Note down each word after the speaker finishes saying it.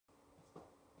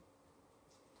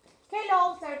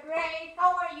third grade.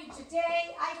 How are you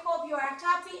today? I hope you are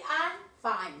happy and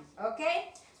fine,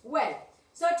 okay? Well,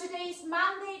 so today is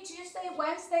Monday, Tuesday,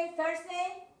 Wednesday,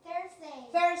 Thursday?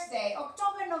 Thursday.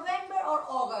 October, November, or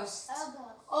August?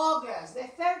 August.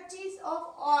 The 30th of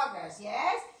August,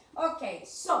 yes? Okay,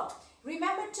 so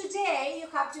remember today you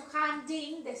have to hand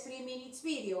in the 3 minutes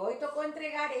video. Hoy tocó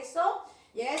entregar eso,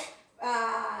 yes?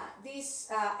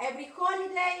 Every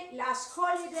holiday, last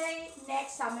holiday,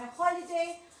 next summer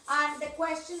holiday, and the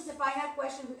questions, the final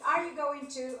question, are you going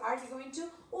to,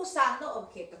 usando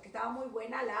objetos, que estaba muy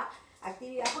buena la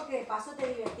actividad porque de paso te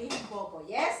divertís un poco,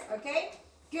 yes? Okay?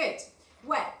 Good.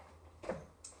 Well,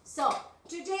 so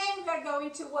today we are going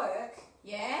to work,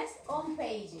 yes, on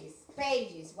pages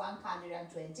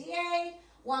 128,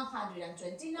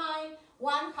 129,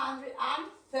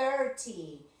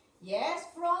 130. Yes,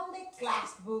 from the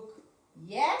class book.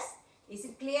 Yes? Is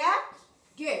it clear?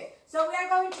 Good. So we are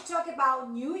going to talk about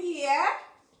New Year.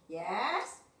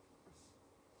 Yes?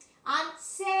 And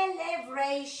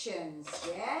celebrations.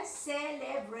 Yes?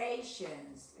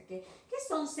 Celebrations. Okay. ¿Qué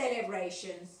son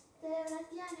celebrations?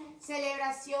 Celebraciones.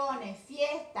 Celebraciones,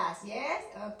 fiestas. Yes?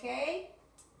 Okay.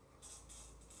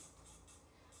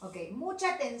 Okay,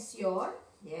 mucha atención.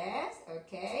 Yes?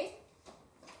 Okay.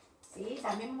 Sí,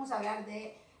 también vamos a hablar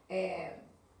de...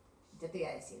 yo te iba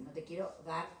a decir, no te quiero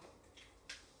dar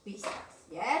pistas,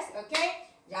 yes, okay?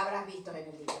 Ya habrás visto en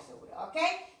el libro seguro,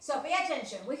 okay? So pay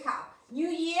attention, we have New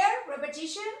Year,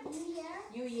 repetition.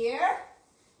 New Year.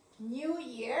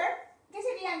 ¿Qué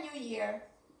sería New Year?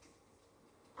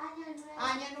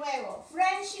 Año Nuevo.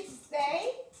 Friendship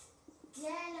Day.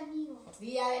 Día del amigo.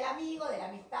 Día del amigo, de la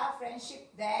amistad,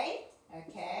 Friendship Day,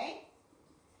 okay?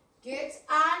 Good,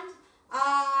 and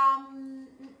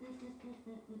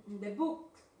the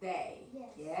book day.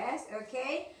 Yes,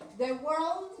 okay. The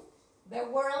world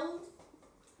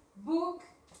book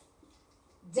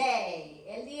day.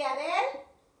 El día del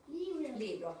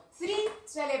libro. 3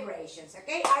 celebrations,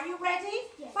 okay? Are you ready?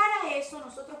 Yes. Para eso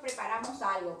nosotros preparamos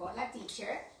algo con la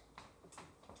teacher,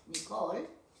 Nicole.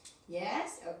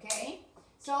 Yes, okay.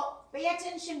 So pay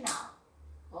attention now.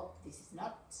 Oh, this is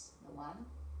not the one.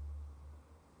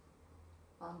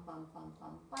 Pam, pam, pam,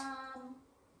 pam, pam.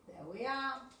 There we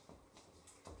are.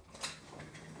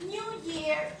 New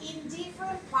Year in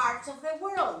different parts of the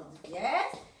world.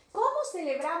 Yes? ¿Cómo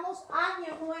celebramos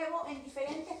Año Nuevo en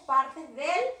diferentes partes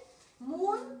del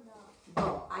mundo?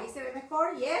 Ahí se ve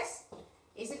mejor, yes?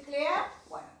 Is it clear?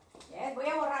 Bueno, yes. Voy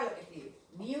a borrar lo que escribí.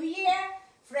 New Year,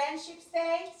 Friendship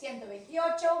Day,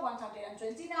 128,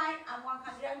 129, and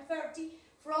 130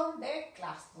 from the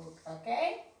class book,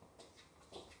 okay?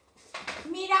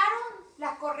 ¿Miraron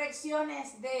las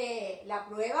correcciones de la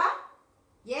prueba?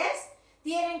 ¿Yes?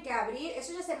 Tienen que abrir,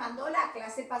 eso ya se mandó la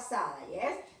clase pasada,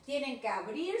 ¿yes? Tienen que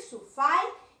abrir su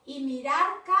file y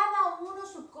mirar cada uno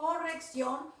su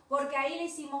corrección porque ahí le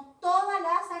hicimos todas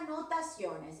las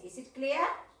anotaciones. Is it clear?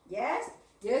 Yes?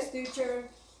 Yes, teacher.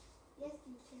 Yes,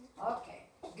 teacher. Okay,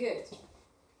 good.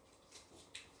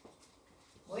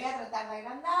 Voy a tratar de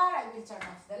agrandar. I will turn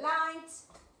off the lights.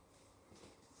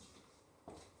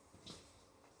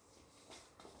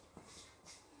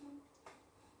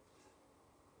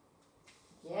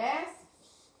 Yes.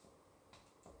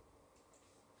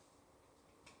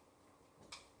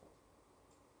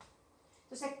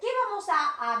 Entonces, ¿qué vamos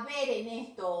a ver en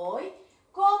esto hoy?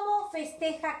 ¿Cómo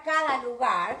festeja cada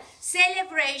lugar?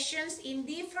 Celebrations in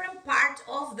different parts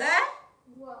of the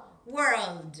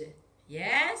world.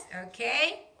 Yes,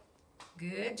 okay.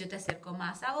 Good. Yo te acerco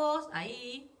más a vos.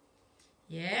 Ahí.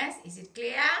 Yes. Is it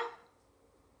clear?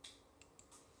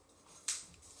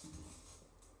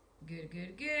 Good,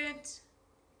 good, good.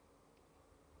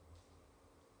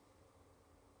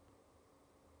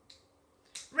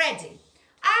 Ready.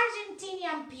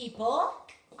 Argentinian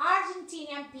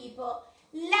people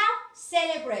love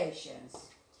celebrations.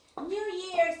 New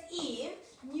Year's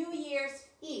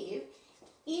Eve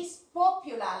is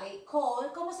popularly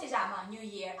called, ¿cómo se llama New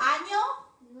Year? Año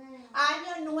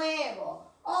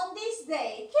Nuevo. On this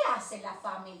day, ¿qué hacen las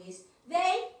families?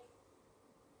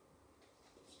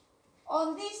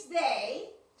 On this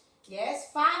day,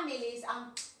 yes, families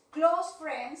and close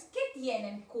friends, ¿qué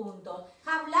tienen juntos?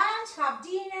 Have lunch, have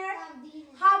dinner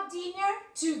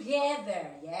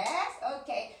together, yes?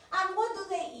 Okay. And what do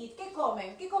they eat? ¿Qué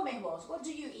comen? ¿Qué comes vos? What do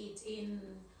you eat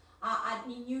at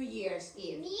New Year's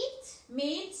Eve?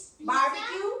 Meat,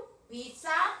 barbecue,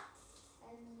 pizza.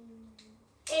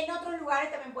 En otros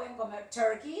lugares también pueden comer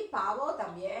turkey, pavo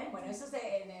también. Bueno, eso es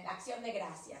en acción de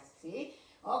gracias, ¿sí?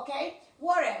 Okay.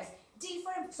 What else?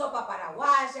 Different sopa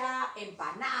paraguaya,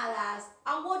 empanadas.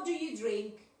 And what do you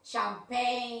drink?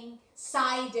 Champagne,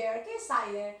 cider. ¿Qué es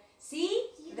cider?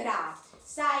 Sidra.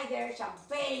 Cider,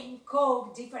 champagne,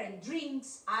 Coke, different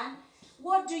drinks. And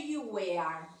what do you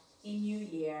wear in New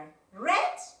Year?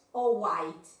 Red or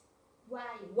white?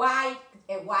 White.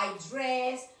 A white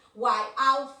dress, white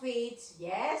outfit.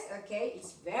 Yes, okay.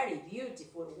 It's very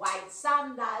beautiful. White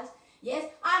sandals. Yes.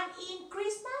 And in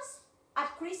Christmas,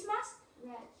 at Christmas,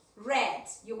 Red. red.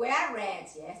 You wear red.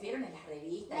 Yes. Vieron en las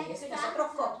revistas Like y eso. Y Santa.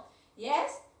 nosotros,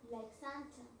 yes. Like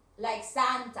Santa. Like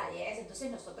Santa, yes.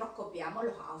 Entonces nosotros copiamos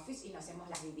los outfits y nos hacemos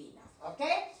las divinas.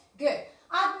 Okay? Good.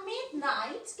 At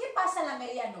midnight, ¿qué pasa a la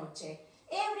medianoche?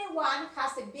 Everyone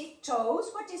has a big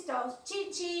toast. What is toast?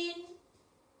 Chin chin.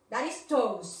 That is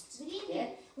toast. Brindis. Yeah.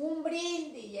 Un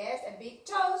brindis, yes. A big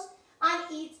toast. And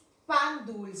it's pan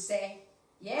dulce.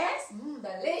 Yes?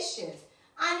 Delicious.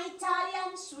 An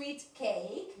Italian sweet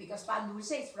cake, because pan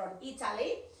dulce is from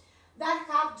Italy, that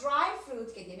have dry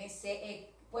fruit, que tiene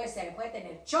puede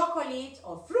tener chocolate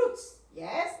or fruits,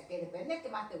 yes, que depende del que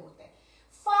más te guste.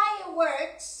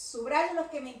 Fireworks, subrayo los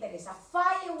que me interesan.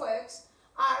 Fireworks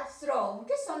are thrown.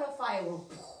 ¿Qué son los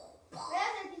fireworks? Fuegos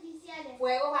artificiales.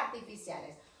 Fuegos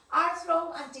artificiales. Are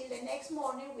thrown until the next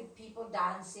morning with people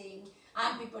dancing,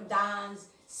 and people dance,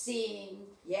 sing,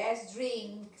 yes,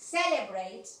 drink,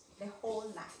 celebrate the whole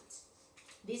night.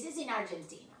 This is in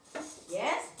Argentina.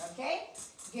 Yes, okay,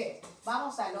 good.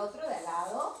 Vamos al otro de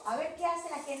lado. A ver qué hace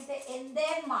la gente en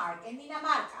Denmark, en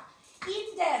Dinamarca.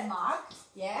 In Denmark,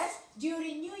 yes,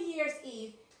 during New Year's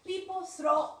Eve, people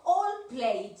throw old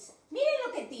plates. Miren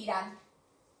lo que tiran.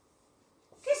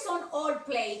 ¿Qué son old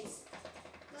plates?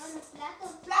 Todos los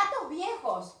platos. Platos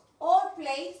viejos. Old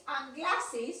plates and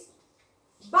glasses.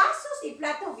 Vasos y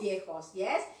platos viejos,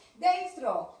 yes. They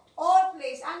throw old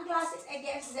plates and glasses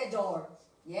against the door.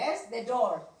 Yes, the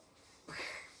door.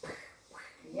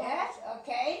 Yes,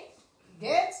 okay,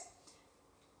 good.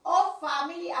 Of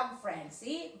family and friends,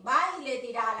 ¿sí? Vas y le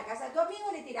tiras a la casa de tu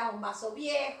amigo, le tiras un vaso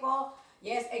viejo,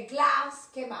 yes, a glass,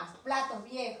 ¿qué más? Platos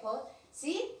viejos,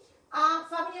 ¿sí?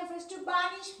 Family and friends to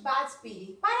banish bad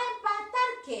spirits. ¿Para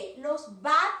espantar qué? Los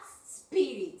bad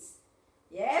spirits,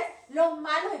 yes, los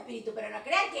malos espíritus, pero no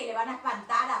crean que le van a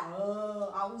espantar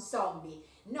a un zombie.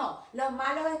 No, los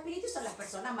malos espíritus son las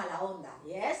personas mala onda,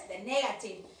 yes, the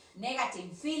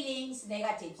negative feelings,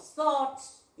 negative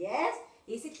thoughts, yes,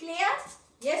 is it clear?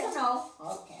 Yes or no?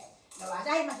 Okay. No vayas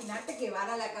a imaginarte que van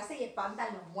a la casa y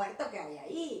espantan los muertos que hay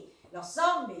ahí, los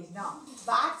zombies, no.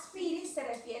 Bad spirits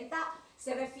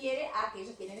se refiere a que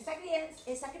ellos tienen esa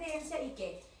creencia y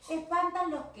que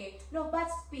espantan los bad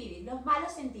spirits, los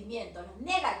malos sentimientos, los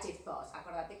negative thoughts.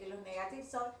 Acordate que los negative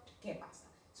thoughts, ¿qué pasa?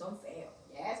 Son feos,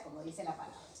 yes, como dice la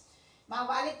palabra. Más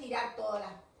vale tirar todas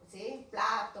las, ¿sí?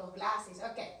 Platos, glasses,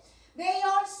 okay. They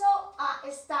also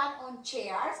stand on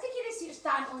chairs. ¿Qué quiere decir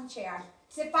stand on chairs?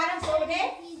 Se paran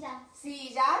sobre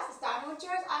sillas, stand on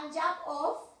chairs and jump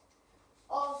off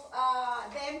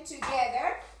them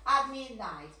together at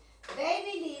midnight. They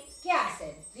believe, ¿qué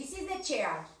hacen? This is the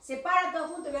chair. Se paran todos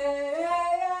juntos.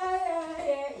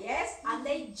 Yes, and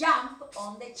they jump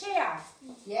on the chair.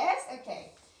 Yes,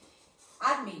 okay.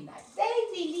 At midnight.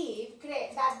 They believe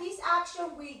that this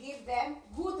action will give them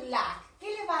good luck. ¿Qué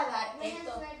les va a dar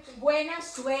esto? Suerte. Buena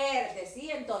suerte,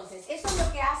 ¿sí? Entonces, eso es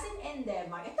lo que hacen en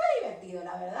Denmark. Está divertido,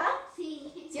 la verdad.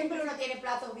 Sí. Siempre uno tiene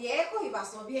platos viejos y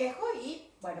vasos viejos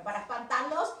y, bueno, para espantar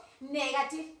los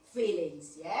negative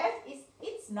feelings, yes?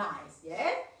 It's nice,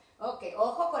 yes? Ok,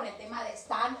 ojo con el tema de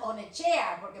stand on a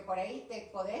chair, porque por ahí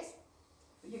te podés,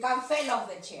 you can fall off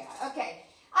the chair. Ok,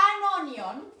 an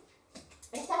onion,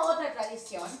 esta es otra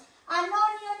tradición. An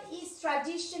onion is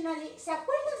traditionally, ¿se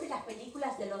acuerdan de las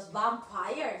películas de los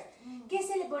vampires? ¿Qué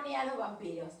se le ponía a los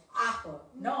vampiros? Ajo,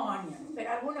 no onion. Pero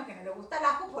a algunos que no les gusta el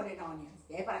ajo ponen onions,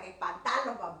 ¿sí? Para que espantar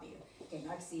los vampiros, que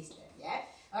no existen, ¿yeah?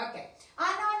 Okay.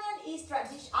 An onion is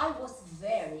tradition. I was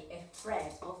very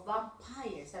afraid of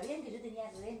vampires. ¿Sabían que yo tenía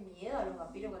re miedo a los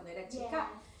vampiros cuando era chica?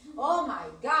 Yes. Oh my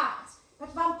God.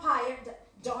 But vampires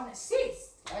don't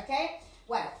exist, okay?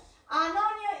 Well, an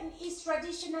onion is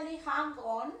traditionally hung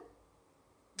on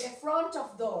the front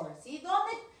of doors. ¿Sí?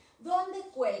 ¿Dónde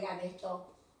cuelgan esto?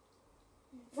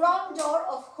 Front door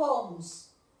of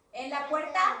homes. En la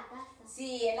puerta,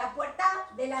 sí, en la puerta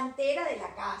delantera de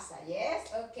la casa,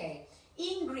 yes? Okay.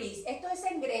 In Greece, esto es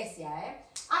en Grecia,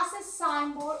 as a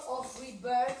symbol of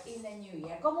rebirth in the new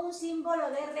year, como un símbolo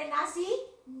de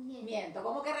renacimiento,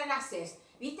 como que renaces.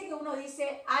 ¿Viste que uno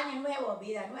dice año nuevo,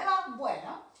 vida nueva?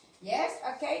 Bueno, yes,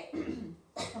 okay.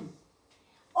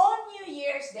 On New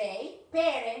Year's Day,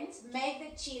 parents make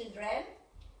the children,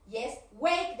 yes,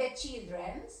 wake the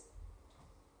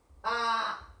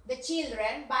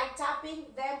children by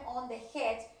tapping them on the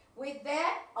head with the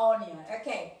onion.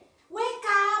 Okay, wake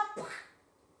up,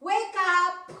 wake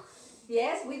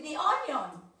Yes, with the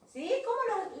onion. ¿Sí? ¿Cómo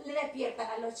le despiertan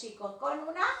a los chicos? Con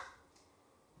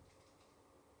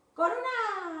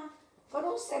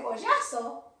un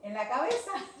cebollazo en la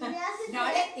cabeza. No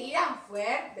le tiran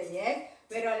fuerte, yes,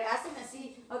 pero le hacen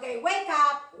así. Okay, wake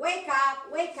up, wake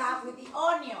up, wake up with the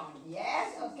onion.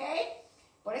 Yes, okay.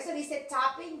 Por eso dice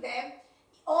tapping them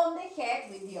on the head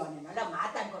with the onion. No lo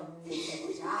matan con un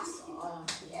cebollazo.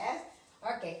 Yes.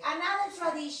 Okay. Another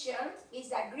tradition is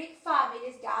that Greek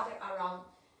families gather around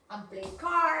and play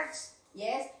cards.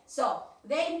 Yes. So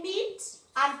they meet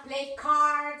and play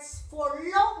cards for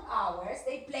long hours.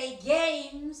 They play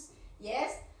games.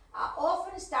 Yes.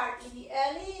 Often start in the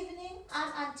early evening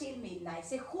and until midnight.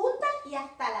 Se juntan y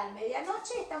hasta la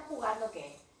medianoche están jugando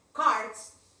 ¿qué?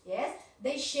 Cards. Yes.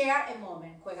 They share a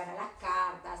moment. Juegan a las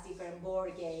cartas, different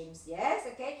board games. Yes.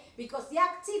 Okay. Because the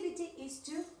activity is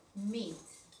to meet.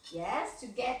 Yes. To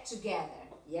get together.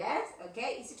 Yes.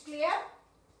 Okay. Is it clear?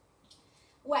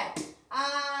 Well,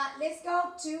 let's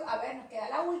go to, a ver, nos queda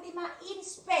la última. In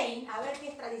Spain, a ver qué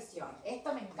es tradición.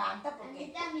 Esto me encanta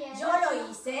porque yo lo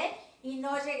hice y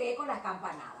no llegué con las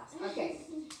campanadas. Okay.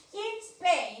 In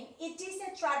Spain, it is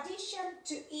a tradition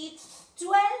to eat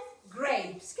 12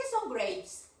 grapes. ¿Qué son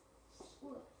grapes?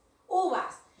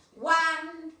 Uvas.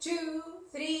 1, 2,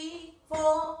 3,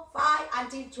 4, 5,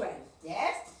 until 12.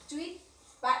 Yes? To eat,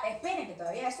 esperen que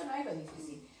todavía eso no es lo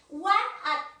difícil. 1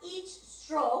 at each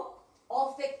stroke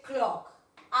of the clock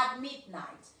at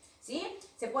midnight. ¿Sí?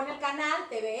 Se pone el canal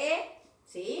TVE,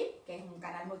 ¿sí? Que es un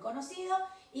canal muy conocido,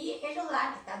 y en los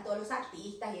dan, están todos los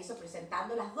artistas y eso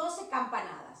presentando las 12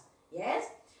 campanadas. ¿Yes?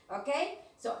 ¿Ok?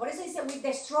 So, por eso dice with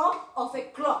the stroke of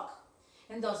a clock.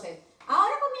 Entonces,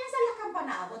 ahora comienzan las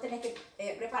campanadas. Vos tenés que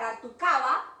preparar tu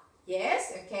cava.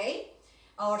 ¿Yes? ¿Ok?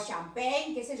 O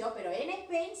champagne, qué sé yo, pero en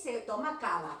Spain se toma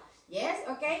cava. Yes,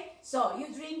 okay? So, you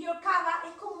drink your cava,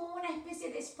 es como una especie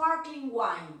de sparkling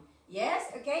wine. Yes,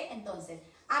 okay? Entonces,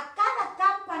 a cada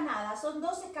campanada, son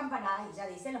 12 campanadas, y ya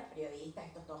dicen los periodistas,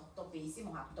 estos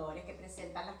topísimos actores que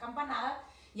presentan las campanadas,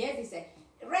 yes, dice,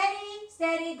 ready,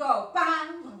 steady, go,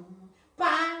 bang,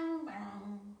 bang,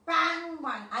 bang, bang,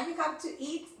 bang. And you have to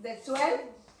eat the 12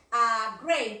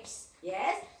 grapes,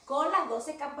 yes, con las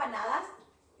 12 campanadas,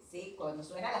 sí, cuando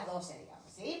suenan las 12, digamos,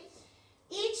 ¿sí?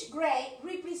 Each grape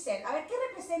represents, a ver, ¿qué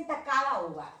representa cada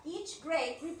uva? Each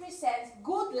grape represents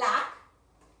good luck,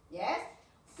 yes,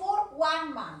 for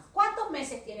 1 month. ¿Cuántos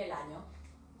meses tiene el año?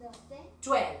 12.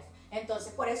 12.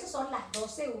 Entonces, por eso son las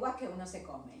 12 uvas que uno se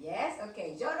come, yes,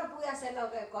 ok. Yo no pude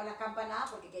hacerlo con las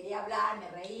campanadas porque quería hablar, me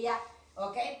reía,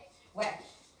 ok. Bueno,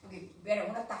 pero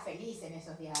uno está feliz en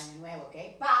esos días de año nuevo,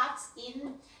 ok. But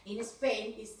in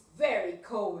Spain, it's very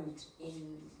cold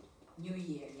in New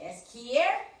Year, yes.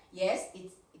 Here, yes,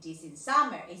 it is in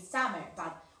summer, it's summer,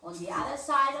 but on the other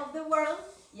side of the world,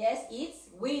 yes, it's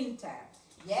winter.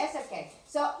 Yes, okay.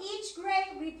 So each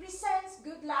grape represents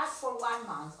good luck for 1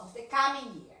 month of the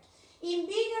coming year. In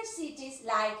bigger cities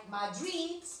like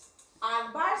Madrid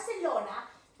and Barcelona,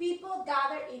 people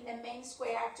gather in the main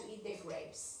square to eat the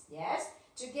grapes, yes,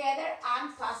 together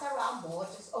and pass around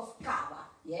bottles of cava,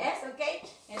 yes, okay.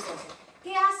 Entonces,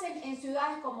 ¿qué hacen en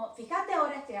ciudades como, fíjate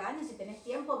ahora este año, si tenés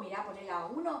tiempo, mira, poné la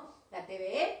 1, la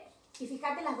TVE, y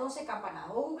fíjate las 12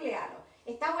 campanadas, o googlealo.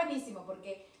 Está buenísimo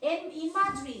porque in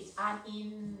Madrid and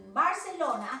in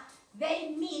Barcelona, they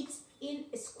meet in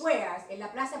squares, en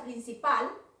la plaza principal,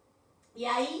 y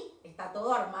ahí está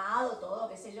todo armado, todo,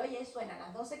 qué sé yo, y ahí suenan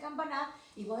las 12 campanadas,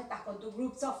 y vos estás con tus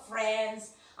groups of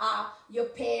friends, your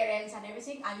parents and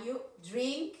everything, and you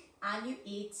drink and you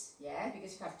eat, yes,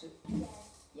 because you have to,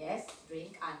 yes,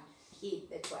 drink and eat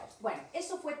the 12. Bueno,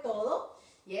 eso fue todo,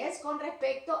 yes, con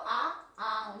respecto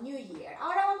a New Year.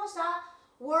 Ahora vamos a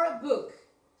Word Book,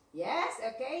 yes,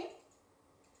 okay,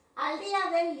 al día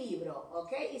del libro,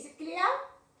 okay, is it clear?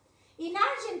 In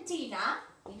Argentina,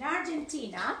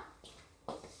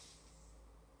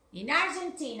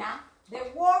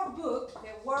 the World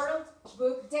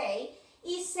Book Day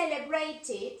is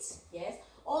celebrated, yes,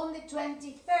 on the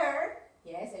 23rd,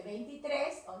 yes, el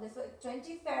 23, on the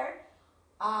 23rd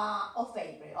of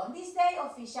April. On this day,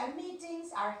 official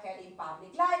meetings are held in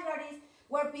public libraries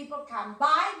where people can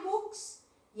buy books,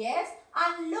 yes,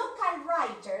 and local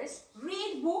writers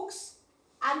read books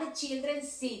and the children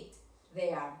sit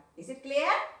there. Is it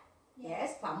clear?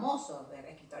 Yes, famosos,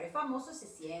 escritores famosos se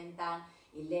sientan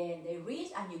y leen, they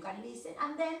read and you can listen,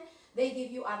 and then they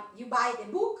give you, you buy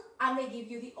the book and they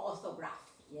give you the autograph.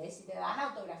 Yes, y te dan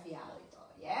autografiado y todo,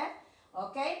 yeah?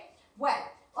 Okay? Well,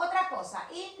 otra cosa,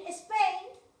 in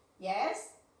Spain, yes,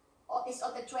 it's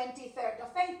on the 23rd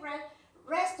of April,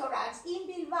 restaurants in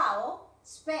Bilbao,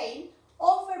 Spain,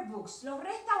 offer books. Los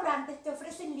restaurantes te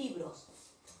ofrecen libros,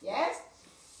 yes?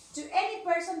 to any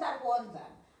person that wants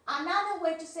them. Another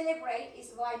way to celebrate is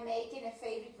by making a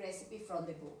favorite recipe from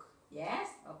the book. Yes,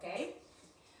 okay.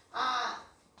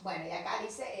 Bueno, y acá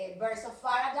dice Birds of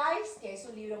Paradise, que es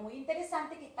un libro muy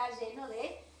interesante que está lleno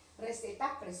de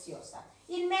recetas preciosas.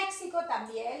 Y en México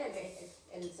también,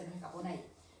 se nos escapó ahí.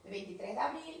 El 23 de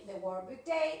abril, the World Book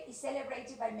Day is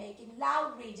celebrated by making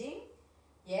loud reading.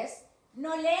 Yes.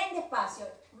 No leen despacio,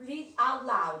 read out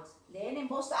loud. Leen en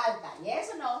voz alta. Yes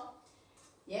or no?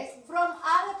 Yes. From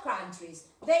other countries.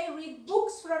 They read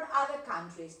books from other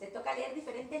countries. Te toca leer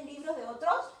diferentes libros de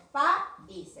otros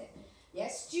países.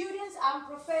 Yes. Students and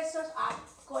professors at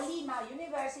Colima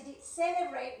University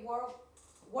celebrate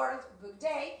World Book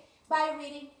Day by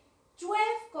reading 12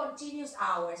 continuous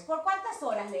hours. ¿Por cuántas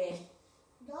horas leen?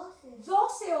 12.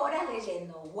 12 horas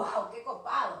leyendo. ¡Wow! ¡Qué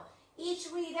copado!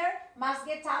 Each reader must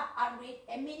get up and read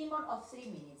a minimum of 3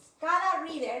 minutes. Cada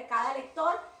reader, cada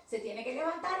lector, se tiene que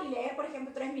levantar y leer, por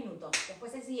ejemplo, 3 minutos.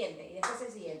 Después el siguiente y después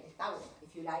el siguiente. Está bueno.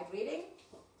 If you like reading.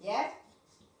 Yes?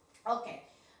 Okay.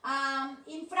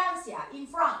 In Francia, in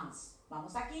France.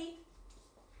 Vamos aquí.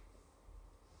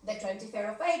 The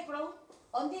 23rd of April.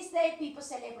 On this day, people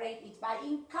celebrate it by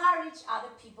encourage other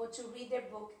people to read their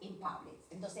book in public.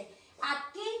 Entonces,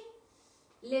 ¿a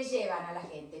qué le llevan a la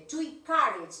gente? To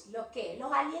encourage, ¿lo qué?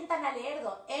 Los alientan a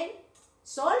leerlo en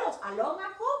solos, alone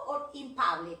at home, or in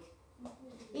public?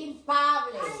 In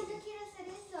public. Ay, yo quiero hacer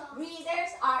eso.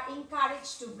 Readers are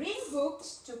encouraged to bring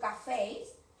books to cafés,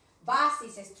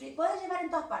 buses, street. Puedes llevar en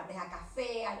todas partes, a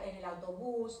café, en el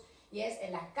autobús, yes,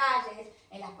 en las calles,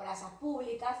 en las plazas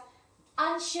públicas,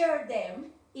 and share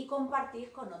them, y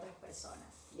compartir con otras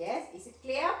personas. Yes, is it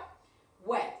clear?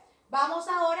 Well, vamos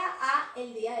ahora a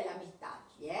el Día de la Amistad.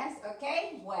 Yes,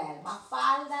 okay. Well,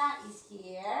 Mafalda is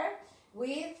here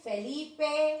with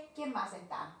Felipe. ¿Quién más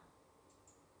está?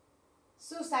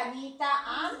 Susanita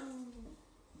and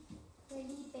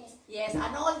Felipe. yes,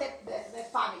 and all the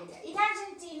family there. In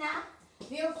Argentina,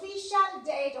 the official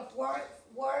date of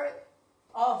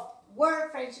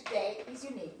World Friendship Day is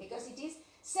unique because it is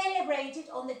celebrated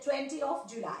on the 20th of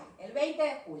July, el 20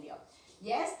 de julio.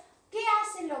 Yes? ¿Qué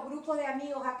hacen los grupos de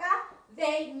amigos acá?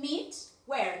 They meet,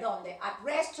 where? ¿Dónde? At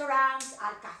restaurants,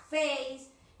 at cafés,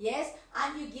 yes?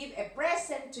 And you give a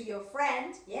present to your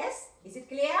friend, yes? Is it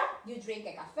clear? You drink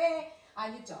a café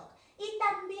and you talk. Y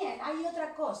también hay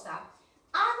otra cosa.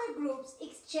 Other groups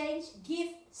exchange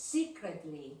gifts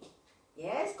secretly.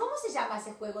 Yes? ¿Cómo se llama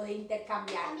ese juego de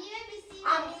intercambiar? Amigo invisible.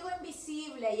 Amigo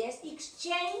invisible, yes.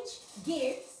 Exchange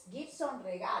gifts. Gifts son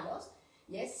regalos.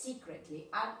 Yes, secretly.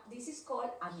 And this is called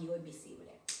amigo invisible.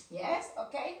 Yes,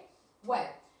 okay? Well,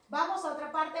 vamos a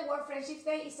otra parte. World Friendship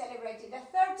Day is celebrated the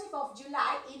 30th of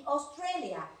July in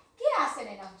Australia. ¿Qué hacen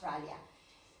en Australia?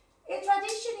 A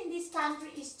tradition in this country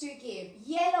is to give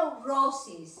yellow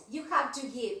roses. You have to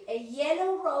give a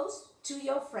yellow rose to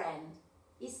your friend.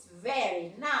 It's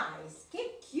very nice.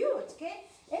 Qué cute. Qué,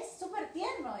 es súper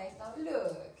tierno esto.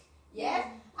 Look. Yes?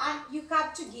 And you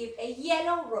have to give a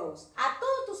yellow rose. A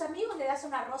todos tus amigos le das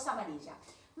una rosa amarilla.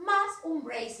 Más un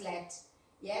bracelet.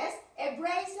 Yes? A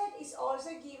bracelet is also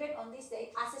given on this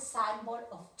day as a symbol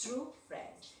of true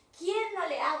friends. ¿Quién no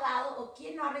le ha dado o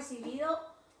quién no ha recibido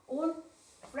un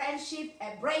friendship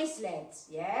bracelet?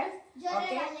 Yes? Yo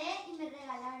Okay. regalé y me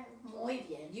regalaron. Muy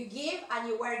bien. You give and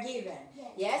you were given.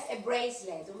 Yes, a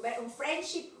bracelet. Un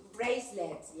friendship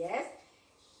bracelet. Yes?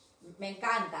 Me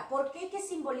encanta. ¿Por qué? ¿Qué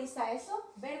simboliza eso?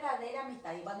 Verdadera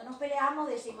amistad. Y cuando nos peleamos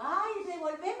decimos, ay,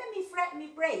 devolveme mi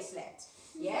bracelet.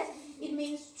 Yes? It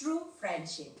means true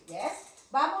friendship. Yes?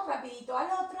 Vamos rapidito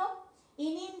al otro.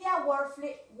 In India, World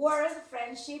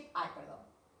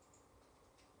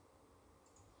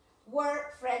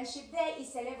Friendship Day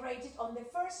is celebrated on the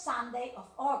first Sunday of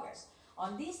August.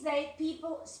 On this day,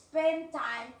 people spend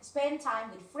time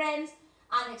with friends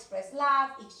and express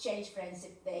love, exchange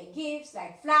Friendship Day gifts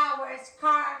like flowers,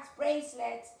 cards,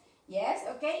 bracelets. Yes,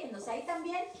 okay. Entonces ahí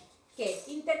también que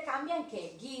intercambian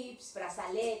que gifts,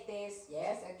 brazaletes.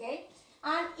 Yes, okay.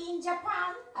 And in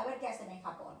Japan, a ver qué hacen en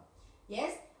Japón.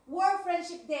 Yes. World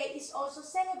Friendship Day is also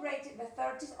celebrated the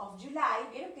 30th of July.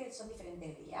 Vieron que son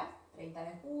diferentes días. 30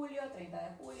 de julio, 30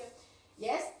 de julio.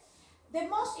 Yes. The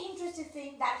most interesting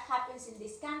thing that happens in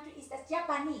this country is that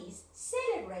Japanese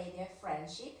celebrate their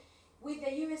friendship with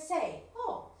the USA.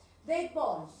 Oh, the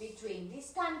bond between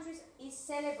these countries is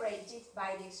celebrated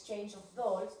by the exchange of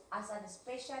dolls as a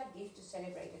special gift to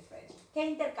celebrate the friendship. ¿Qué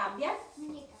intercambian?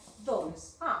 Muñecas.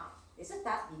 Dolls. Ah, eso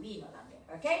está divino también,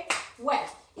 ¿ok? Bueno,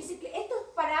 esto es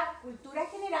para cultura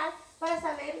general, para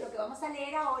saber lo que vamos a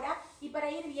leer ahora y para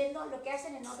ir viendo lo que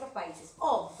hacen en otros países.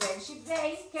 On Friendship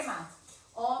Day, ¿qué más?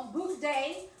 On Book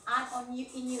Day and on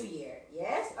in New Year.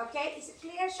 Yes? Okay? Is it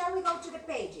clear? Shall we go to the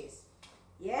pages?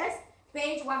 Yes?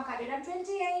 Page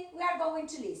 128. We are going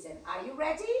to listen. Are you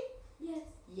ready? Yes.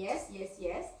 Yes, yes,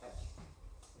 yes.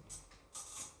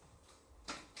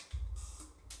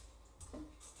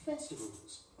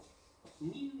 Festivals.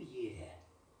 New Year.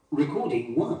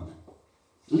 Recording 1.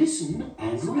 Listen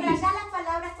and read. Subraya las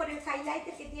palabras con el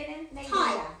highlighter que tienen negrita.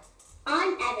 Hi,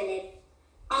 I'm Evelyn.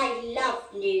 I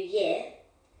love New Year.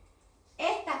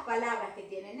 Estas palabras que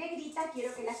tienen negrita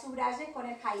quiero que las subrayes con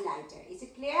el highlighter. Is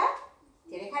it clear?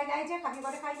 ¿Tienes highlighter? Have you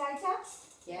got a highlighter?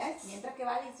 Yes. Mientras que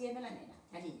va diciendo la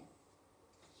niña.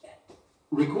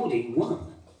 Recording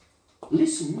 1.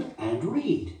 Listen and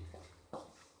read.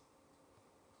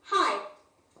 Hi,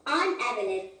 I'm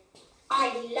Evelyn.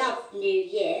 I love New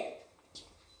Year.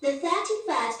 The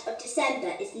 31st of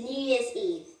December is New Year's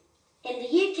Eve. In the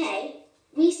UK,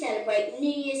 we celebrate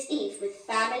New Year's Eve with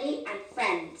family and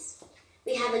friends.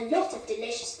 We have a lot of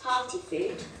delicious party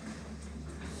food.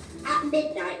 At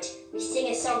midnight, we sing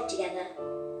a song together.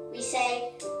 We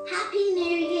say, Happy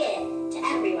New Year to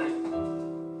everyone.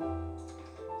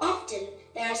 Often,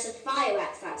 there are some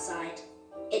fireworks outside.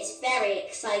 It's very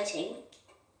exciting.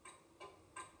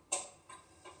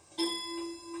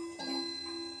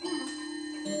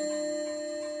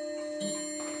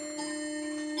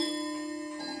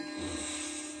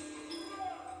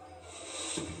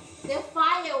 The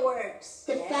fireworks.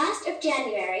 The 1st of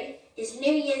January is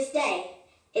New Year's Day.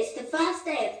 It's the first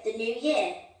day of the new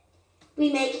year.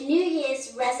 We make New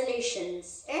Year's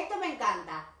resolutions. Esto me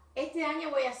encanta. Este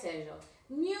año voy a hacer yo.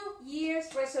 New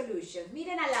Year's resolutions.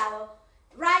 Miren al lado.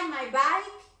 Ride my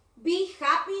bike. Be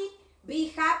happy. Be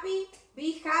happy.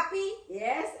 Be happy.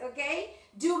 Yes, okay.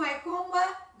 Do my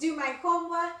homework. Do my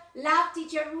homework. Love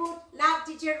teacher Ruth. Love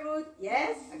teacher Ruth.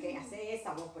 Yes. Okay, hace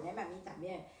esa. Vos poneme a mí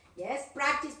también. Yes.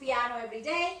 Practice piano every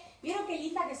day. ¿Vieron qué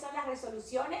lindas que son las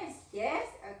resoluciones? Yes.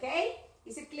 Okay.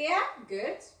 Is it clear?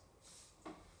 Good.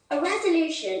 A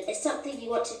resolution is something you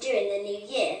want to do in the new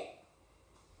year.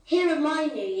 Here are my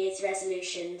New Year's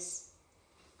resolutions.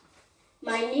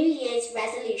 My New Year's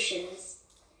resolutions.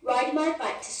 Ride my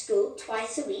bike to school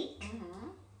twice a week.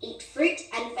 Eat fruit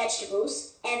and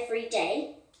vegetables every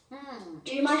day.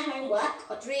 Do my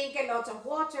homework Drink a lot of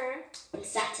water. on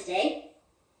Saturday.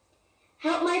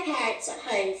 Help my parents at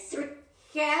home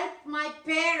Help my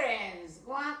parents.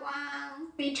 Guan,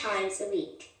 guan. 3 times a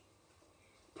week.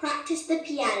 Practice the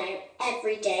piano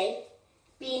every day.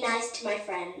 Be nice to my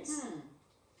friends.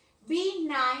 Be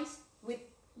nice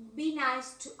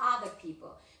to other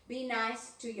people. Be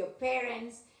nice to your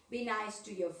parents. Be nice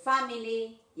to your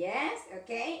family. Yes,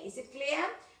 okay. Is it clear?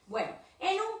 Bueno,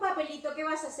 en un papelito, ¿qué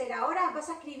vas a hacer ahora? Vas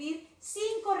a escribir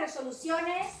 5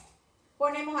 resoluciones.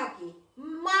 Ponemos aquí,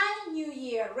 My New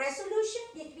Year Resolution,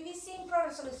 y escribí 5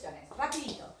 resoluciones.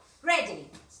 Rapidito. Ready,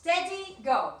 steady,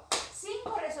 go.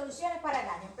 5 resoluciones para el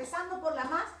año, empezando por la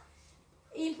más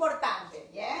importante.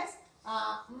 Yes.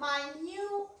 My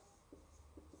New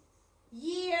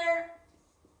Year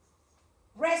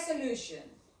Resolution.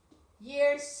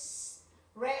 Year's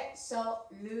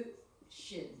Resolutions.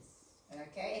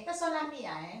 Okay. Estas son las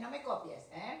mías, no me copies.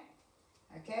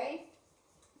 Okay.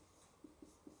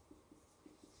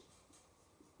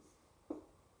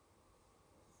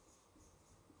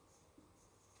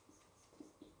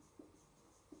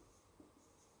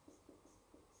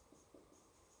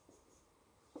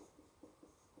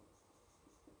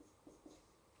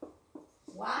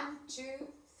 One, 2,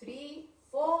 3,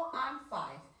 4, and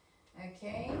 5.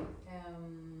 Okay.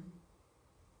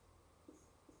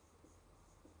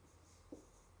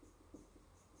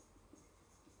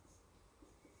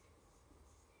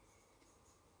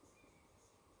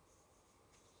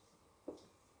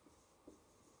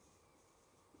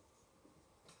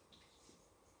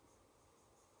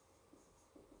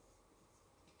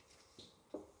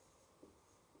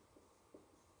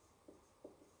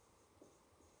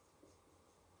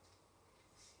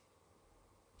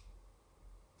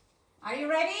 Are you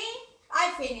ready?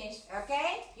 I finished,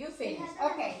 okay? You finished.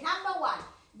 Okay, number 1.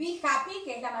 Be happy,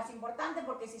 que es la más importante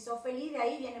porque si sos feliz de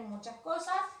ahí vienen muchas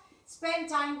cosas. Spend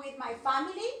time with my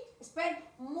family. Spend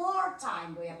more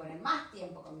time, voy a poner más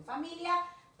tiempo con mi familia.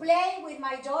 Play with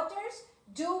my daughters.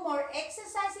 Do more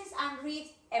exercises and read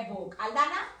a book.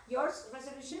 Aldana, yours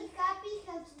resolution? Be happy,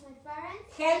 help my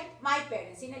parents. Help my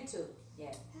parents, in el 2.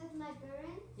 Yes. Help my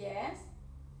parents. Yes.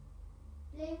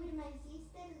 Play with my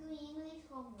sister, do English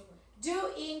homework.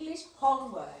 Do English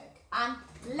homework and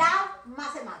love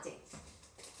mathematics.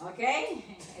 Okay?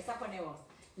 Esa ponemos.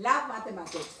 Love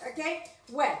mathematics. Okay?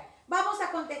 Well, vamos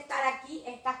a contestar aquí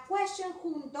estas questions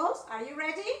juntos. Are you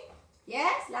ready?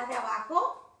 Yes? Las de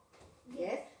abajo.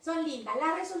 Yes. Son lindas.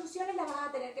 Las resoluciones las vas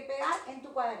a tener que pegar en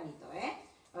tu cuadernito, ¿eh?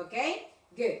 Okay?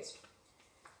 Good.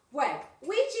 Well,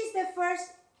 which is the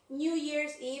first New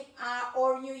Year's Eve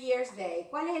or New Year's Day?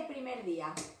 ¿Cuál es el primer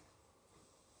día?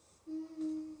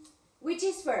 Which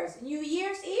is first, New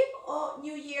Year's Eve or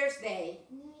New Year's Day?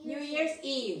 New Year's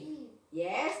Eve.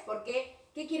 Yes, porque,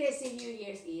 ¿qué quiere decir New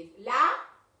Year's Eve?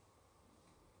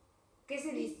 ¿Qué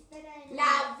se dice?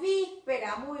 La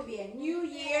víspera, muy bien. New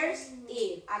Year's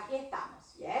Eve. Aquí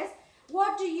estamos, yes.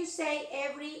 What do you say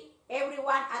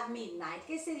everyone at midnight?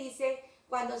 ¿Qué se dice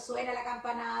cuando suena la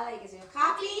campanada y que se dice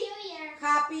Happy New Year.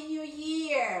 Happy New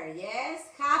Year, yes.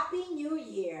 Happy New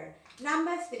Year.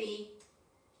 Number 3.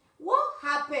 What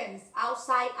happens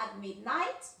outside at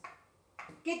midnight?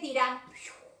 ¿Qué tiran?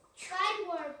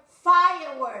 Fireworks.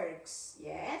 Fireworks,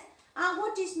 yes. And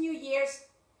what is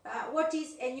what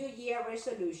is a New Year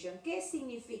resolution? ¿Qué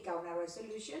significa una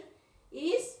resolution?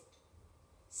 Is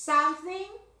something.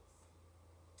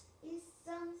 Is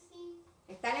something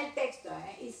Está en el texto,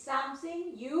 ¿eh? Is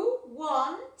something you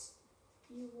want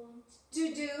you want.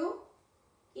 to do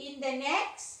in the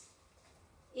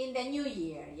new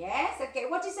year, yes? Okay,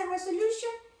 what is a resolution?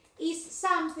 Is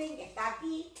something, está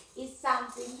aquí, is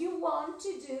something you want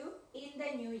to do in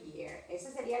the new year.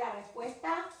 Esa sería la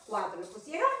respuesta 4. ¿Lo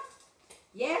pusieron?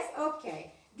 Yes?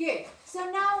 Okay, good. So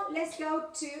now let's go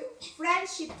to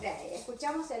Friendship Day.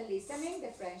 Escuchamos el listening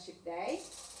de Friendship Day.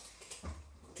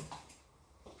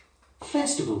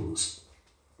 Festivals.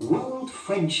 World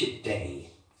Friendship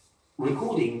Day.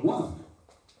 Recording 1.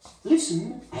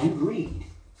 Listen and read.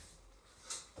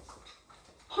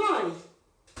 Hi,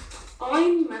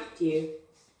 I'm Matthew.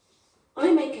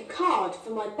 I make a card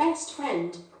for my best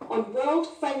friend on World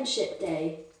Friendship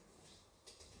Day.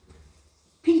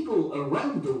 People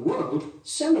around the world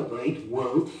celebrate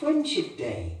World Friendship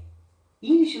Day,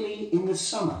 usually in the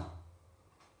summer.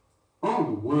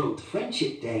 On World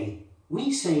Friendship Day,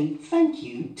 we say thank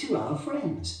you to our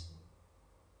friends.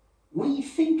 We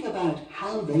think about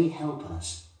how they help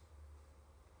us.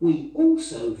 We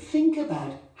also think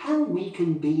about how we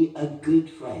can be a good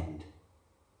friend.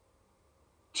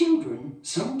 Children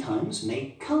sometimes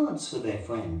make cards for their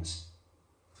friends.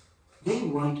 They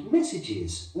write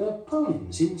messages or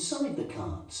poems inside the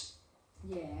cards.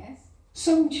 Yes.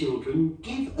 Some children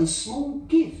give a small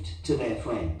gift to their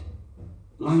friend,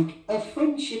 like a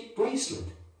friendship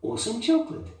bracelet or some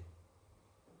chocolate.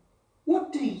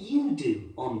 What do you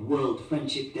do on World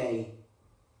Friendship Day?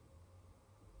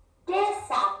 Dear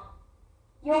Sam,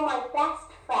 you're my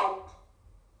best friend.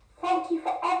 Thank you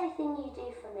for everything you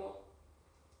do for me.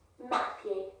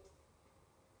 Matthew.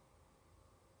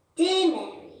 Dear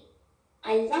Mary,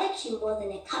 I like you more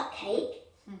than a cupcake.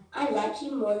 I like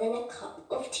you more than a cup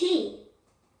of tea.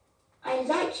 I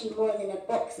like you more than a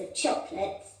box of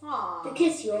chocolates. Aww.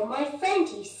 Because you're my friend,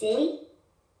 you see.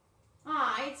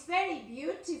 Ah, it's very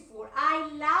beautiful. I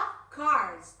love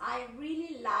cards. I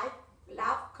really love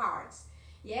cards.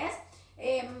 Yes.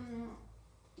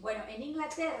 Bueno, en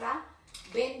Inglaterra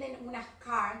venden unas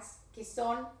cards que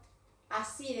son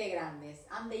así de grandes,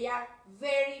 and they are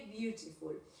very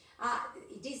beautiful.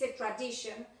 It is a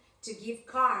tradition to give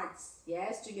cards,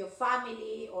 yes, to your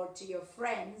family or to your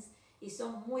friends, y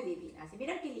son muy divinas. Y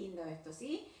miren qué lindo esto,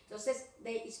 ¿sí? Entonces,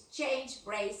 they exchange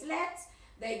bracelets,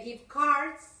 they give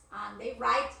cards, and they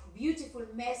write beautiful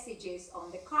messages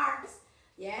on the cards,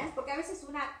 yes, porque a veces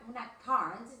una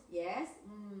card, yes,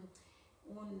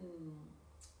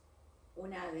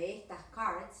 una de estas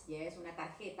cards, yes, una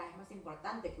tarjeta es más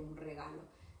importante que un regalo,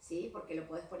 ¿sí? Porque lo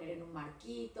puedes poner en un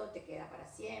marquito, te queda para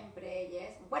siempre,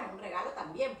 yes. Bueno, un regalo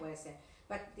también puede ser,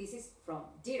 but this is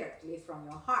directly from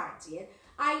your heart, yes.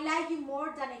 I like you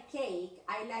more than a cake,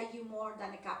 I like you more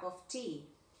than a cup of tea.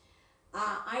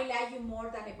 I like you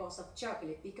more than a box of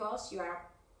chocolate because you are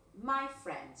my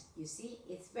friend. You see,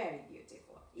 it's very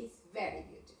beautiful. It's very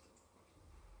beautiful.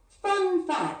 Fun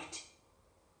fact.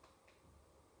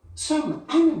 Some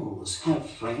animals have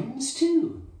friends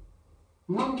too.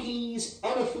 Monkeys,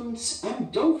 elephants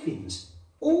and dolphins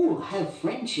all have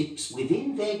friendships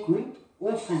within their group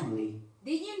or family.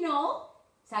 Did you know?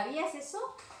 ¿Sabías eso?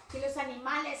 Que los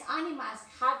animals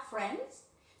have friends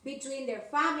between their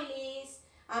families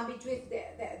and between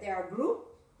their group.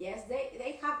 Yes,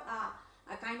 they have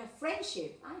a kind of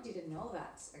friendship. I didn't know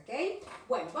that, okay?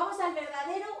 Bueno, vamos al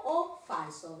verdadero o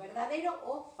falso. Verdadero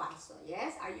o falso,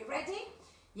 yes? Are you ready?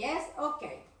 Yes?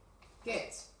 Okay,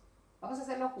 good. Vamos a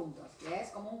hacerlo juntos,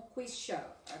 yes? Como un quiz show,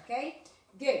 okay?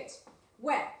 Good.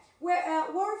 Well,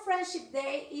 World Friendship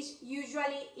Day is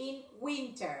usually in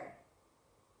winter.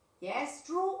 Yes,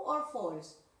 true or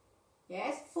false?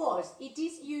 Yes, false. It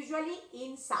is usually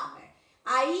in summer.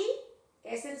 Ahí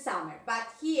is in summer, but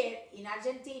here in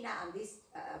Argentina and this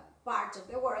part of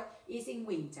the world is in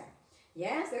winter.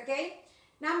 Yes, okay.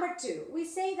 Number 2, we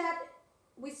say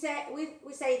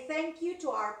thank you to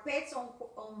our pets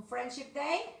on Friendship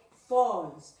Day.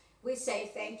 False. We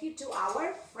say thank you to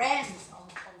our friends on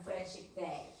Friendship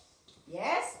Day.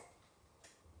 Yes?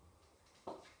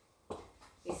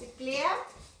 Is it clear?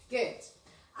 Good.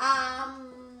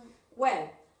 What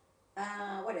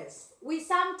else? We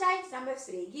sometimes, number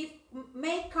 3,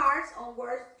 make cards on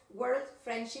World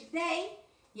Friendship Day.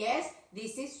 Yes,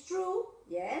 this is true.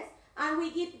 Yes. And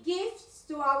we give gifts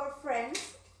to our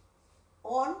friends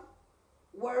on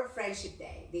World Friendship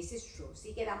Day. This is true.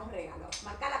 Sí que damos regalos.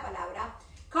 Marca la palabra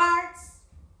cards,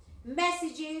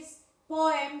 messages,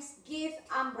 poems, gift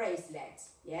and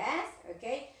bracelets. Yes,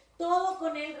 okay. Todo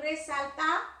con el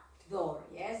resaltador.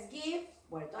 Yes, gift.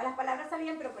 Bueno, todas las palabras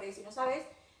sabían, pero por ahí si no sabes,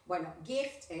 bueno,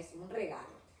 gift es un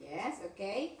regalo. Yes,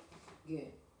 okay.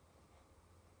 Good.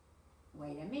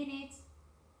 Wait a minute.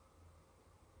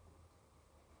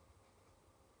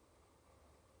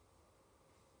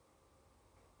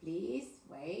 Please,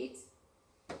 wait.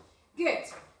 Good.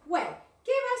 Well,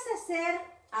 ¿qué vas a hacer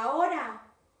ahora?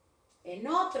 En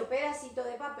otro pedacito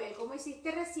de papel, como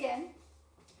hiciste recién,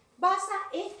 vas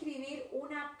a escribir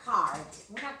una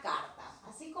carta,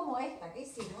 así como esta que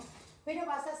hicimos, pero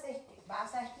vas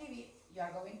a escribir, you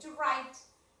are going to write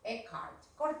a card,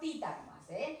 cortita nomás,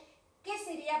 ¿eh? ¿Qué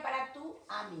sería para tu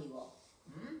amigo?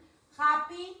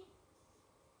 Happy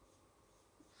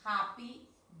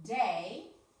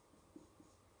day,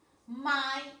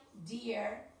 my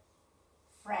dear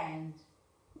friend.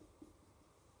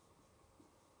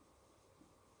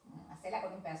 Hacela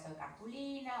con un pedazo de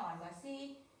cartulina o algo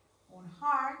así. Un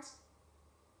heart.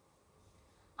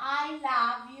 I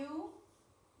love you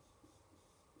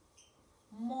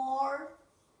more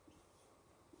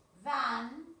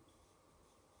than.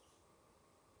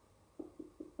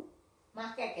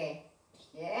 ¿Más que qué?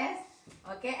 Yes.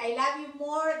 Okay. I love you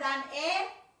more than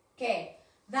 ¿qué?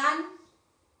 Than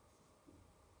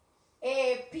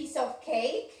a piece of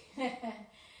cake.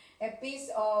 A piece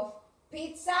of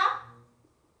pizza.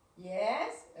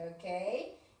 Yes,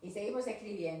 okay. Y seguimos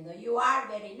escribiendo. You are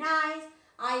very nice.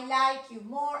 I like you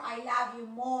more. I love you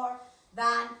more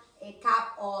than a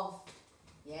cup of.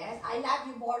 Yes, I love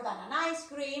you more than an ice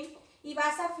cream. Y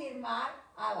vas a firmar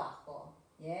abajo.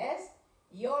 Yes,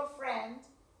 your friend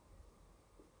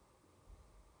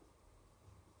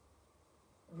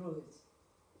Ruth.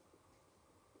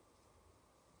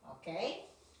 Okay.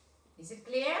 Is it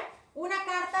clear? Una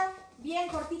carta bien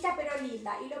cortita pero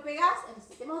linda. Y lo pegas.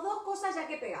 Tenemos 2 cosas ya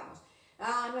que pegamos.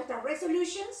 Nuestras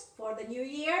resolutions for the new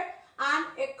year and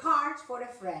a card for a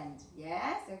friend.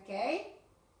 Yes, okay.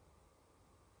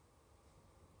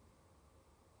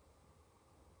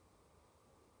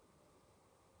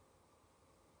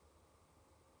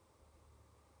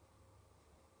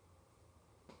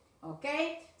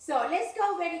 Okay, so let's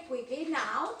go very quickly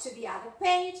now to the other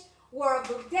page.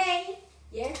 Workbook Day.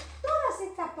 Yes, todas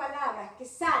estas palabras que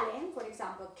salen, for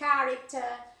example, character,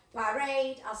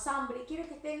 parade, assembly, quiero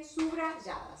que estén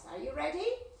subrayadas. Are you ready?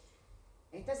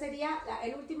 Esta sería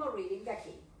el último reading de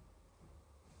aquí.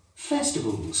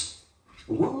 Festivals.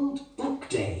 World Book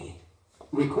Day.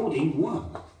 Recording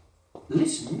 1.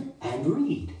 Listen and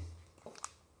read.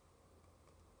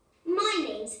 My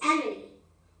name's Emily.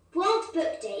 World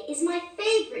Book Day is my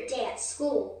favourite day at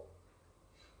school.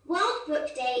 World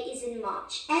Book Day is in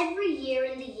March every year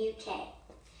in the UK,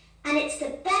 and it's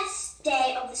the best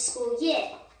day of the school year.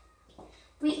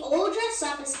 We all dress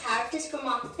up as characters from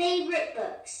our favourite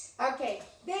books. Okay,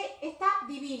 está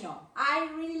divino. I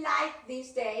really like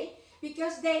this day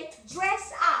because they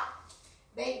dress up.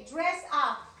 They dress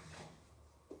up.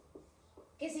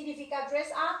 ¿Qué significa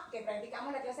dress up? Que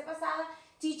practicamos la clase pasada.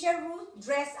 Teacher Ruth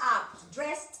dressed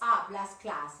up last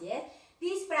class, yes?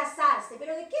 Disfrazarse,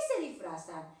 pero ¿de qué se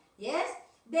disfrazan? Yes?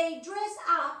 They dress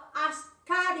up as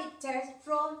characters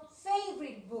from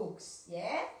favorite books,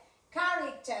 yes?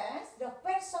 Characters, los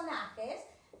personajes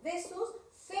de sus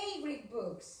favorite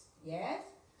books, yes?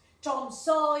 Tom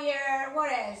Sawyer,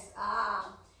 what else?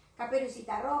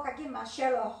 Caperucita Roja, ¿quién más?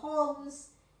 Sherlock Holmes,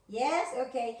 yes?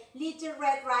 Okay, Little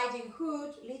Red Riding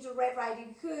Hood,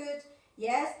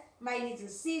 yes? My Little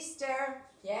Sister,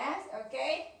 yes?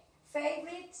 Okay,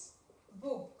 favorite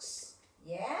books,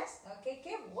 yes? Okay,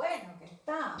 qué bueno que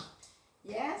está,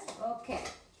 yes? Okay,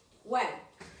 well,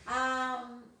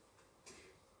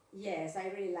 yes,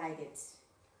 I really like it.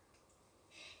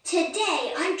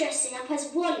 Today I'm dressing up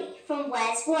as Wally from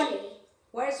Where's Wally?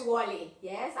 Where's Wally?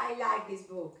 Yes, I like this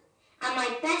book. And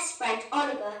my best friend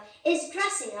Oliver is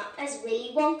dressing up as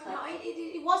Willy Wonka. No,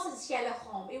 it wasn't Sherlock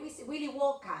Holmes. It was Willy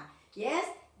Wonka. Yes?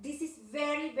 This is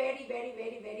very, very, very,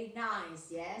 very, very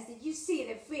nice. Yes? Did you see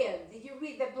the film? Did you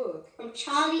read the book? From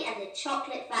Charlie and the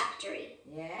Chocolate Factory.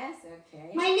 Yes,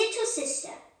 okay. My little sister,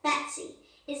 Betsy,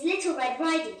 is Little Red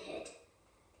Riding Hood.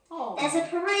 Oh. There's a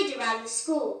parade around the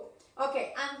school.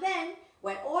 Okay, and then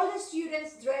when all the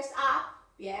students dress up,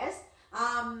 yes,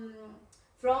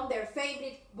 from their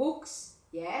favorite books,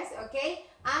 yes, okay,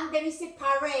 and there is a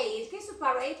parade. ¿Qué es un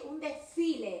parade? Un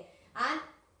desfile. And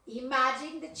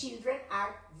imagine the children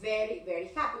are very,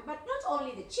 very happy. But not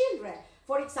only the children.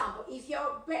 For example, if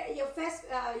your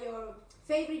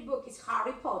favorite book is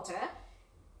Harry Potter,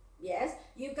 yes,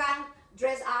 you can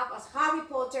dress up as Harry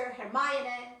Potter,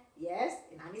 Hermione, yes,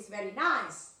 and it's very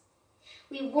nice.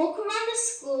 We walk around the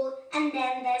school and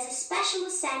then there's a special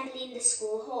assembly in the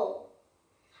school hall.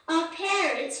 Our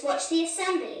parents watch the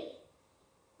assembly.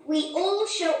 We all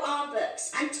show our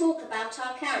books and talk about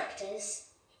our characters.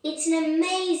 It's an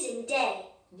amazing day.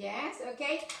 Yes,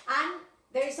 okay. And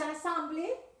there is an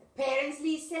assembly, parents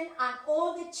listen, and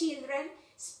all the children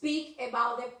speak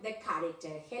about the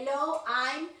character. Hello,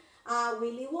 I'm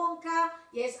Willy Wonka.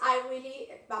 Yes, I really,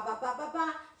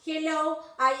 Hello,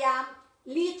 I am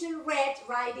Little Red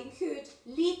Riding Hood.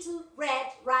 Little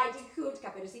Red Riding Hood,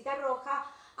 Caperucita Roja.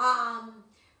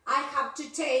 I have to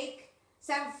take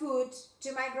some food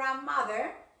to my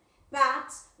grandmother.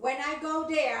 But when I go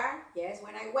there, yes,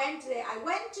 when I went there, I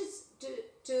went to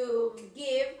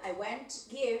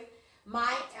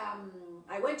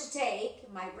take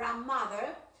my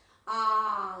grandmother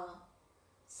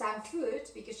some food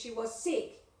because she was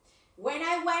sick. When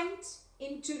I went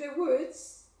into the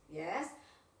woods, yes,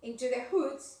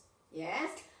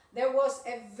 there was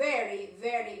a very,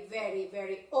 very, very,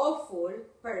 very awful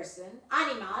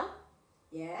animal,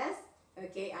 yes,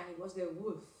 okay, and it was the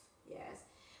wolf, yes.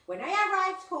 When I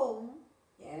arrived home,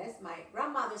 yes, my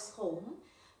grandmother's home,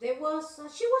 she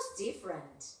was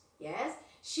different, yes.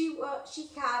 She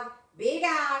had big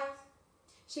eyes,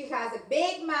 she has a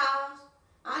big mouth,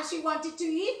 and she wanted to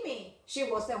eat me. She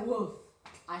was a wolf,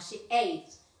 and she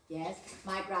ate, yes,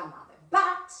 my grandmother.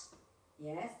 But,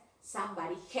 yes,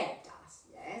 somebody helped us,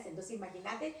 yes. Entonces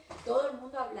imagínate todo el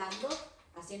mundo hablando,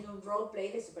 haciendo un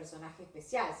roleplay de su personaje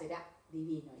especial. Será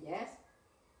divino, yes.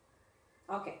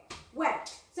 Okay, well,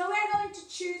 so we're going to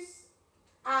choose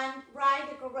and write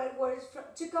the correct words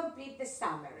to complete the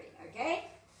summary, okay?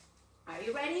 Are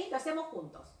you ready? Lo hacemos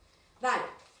juntos. Dale.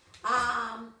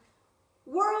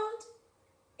 World,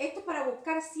 esto es para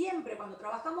buscar siempre, cuando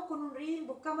trabajamos con un reading,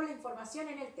 buscamos la información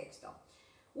en el texto.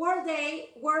 World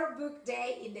Book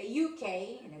Day in the UK,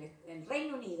 en el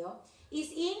Reino Unido,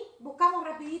 is in, buscamos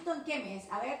rapidito en qué mes.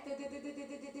 A ver,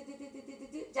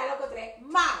 ya lo encontré,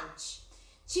 March.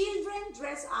 Children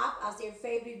dress up as their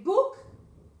favorite book.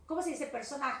 ¿Cómo se dice?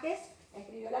 Personajes.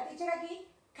 Escribió la teacher aquí.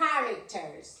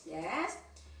 Characters. Yes.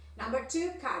 Number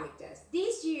 2, characters.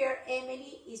 This year,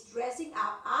 Emily is dressing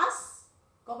up as...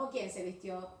 ¿Cómo quién se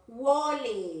vistió?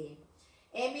 Wally.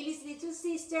 Emily's little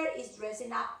sister is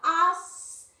dressing up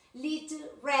as Little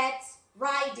Red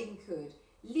Riding Hood.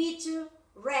 Little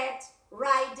Red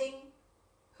Riding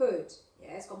Hood.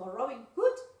 Yes, como Robin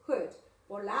Hood, Hood.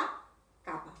 Por la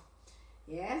capa.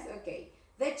 Yes, okay.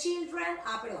 The children,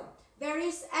 there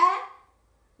is a,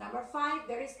 number 5,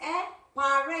 there is a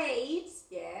parade,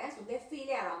 yes, un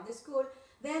desfile around the school.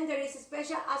 Then there is a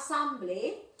special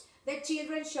assembly. The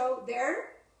children show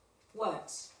their,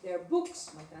 what? Their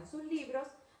books, muestran sus libros,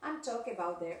 and talk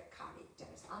about their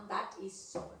characters. And that is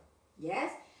so.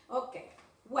 Yes? Okay.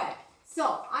 Well,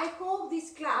 so I hope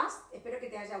this class, espero que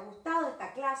te haya gustado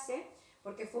esta clase,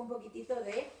 porque fue un poquitito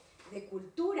de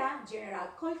cultura,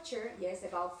 general culture, yes,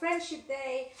 about Friendship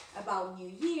Day, about New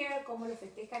Year, cómo lo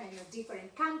festejan en los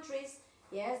different countries,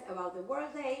 yes, about the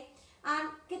World Day, and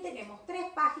que tenemos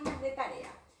 3 páginas de tarea,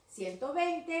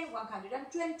 120,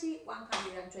 120,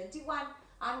 121,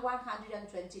 and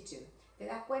 122. Te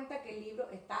das cuenta que el libro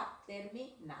está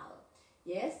terminado,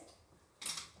 yes.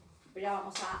 Ya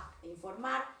vamos a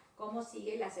informar cómo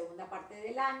sigue la segunda parte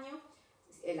del año,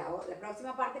 la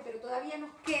próxima parte, pero todavía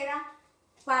nos queda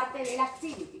parte del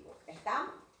activity book.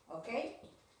 ¿Está? ¿Ok?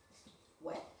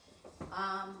 Well,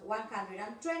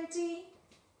 120.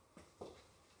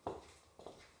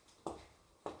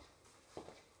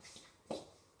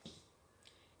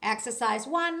 Exercise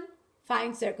 1.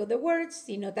 Find, circle the words.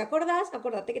 Si no te acordás,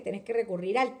 acordate que tenés que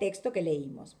recurrir al texto que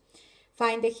leímos.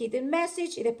 Find the hidden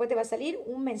message y después te va a salir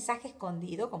un mensaje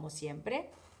escondido, como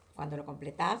siempre, cuando lo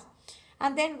completás.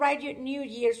 And then write your New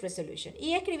Year's resolution.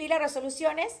 Y escribir las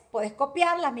resoluciones, puedes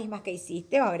copiar las mismas que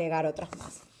hiciste o agregar otras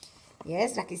más.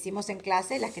 Yes, las que hicimos en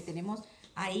clase, las que tenemos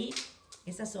ahí.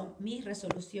 Esas son mis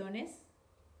resoluciones.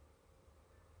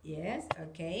 Yes,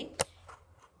 okay.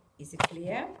 Is it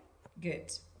clear?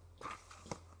 Good.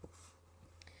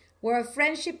 World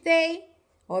Friendship Day.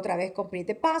 Otra vez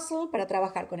complete the puzzle para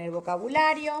trabajar con el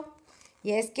vocabulario.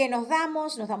 Y es que nos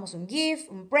damos un gift,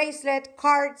 un bracelet,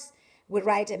 cards. We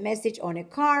write a message on a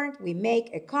card. We make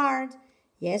a card.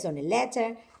 Yes, on a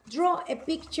letter. Draw a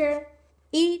picture.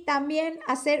 Y también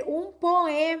hacer un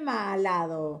poema al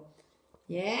lado.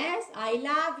 Yes, I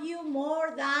love you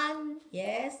more than.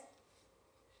 Yes.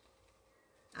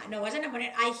 No, vayan a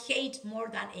poner I hate more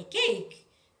than a cake.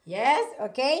 Yes,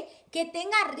 ok. Que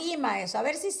tenga rima eso, a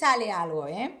ver si sale algo,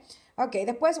 Ok,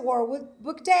 después World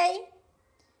Book Day.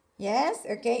 Yes,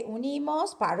 ok.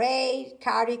 Unimos, parade,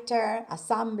 character,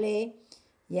 assembly.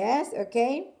 Yes,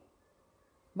 ok.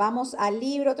 Vamos al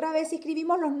libro otra vez y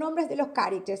escribimos los nombres de los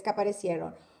characters que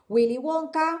aparecieron. Willy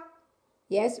Wonka.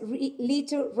 Yes,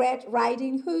 Little Red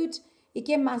Riding Hood. ¿Y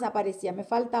quién más aparecía? Me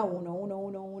falta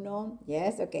uno.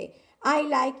 Yes, ok. I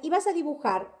like. Y vas a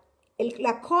dibujar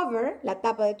la cover, la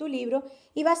tapa de tu libro,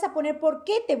 y vas a poner por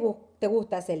qué te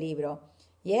gusta ese libro.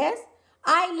 Yes?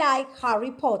 I like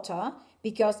Harry Potter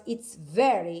because it's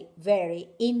very, very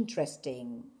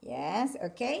interesting. Yes?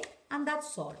 Okay? And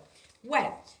that's all.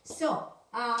 Well, so,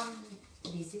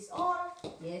 this is all.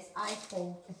 Yes, I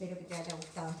hope, espero que te haya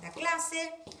gustado esta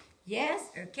clase. Yes,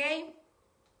 okay.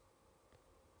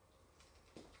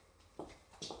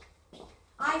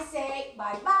 I say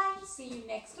bye-bye, see you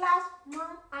next class,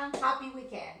 and happy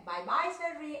weekend. Bye-bye,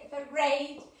 third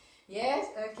grade. Yes,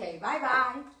 okay,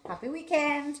 bye-bye. Happy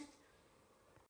weekend.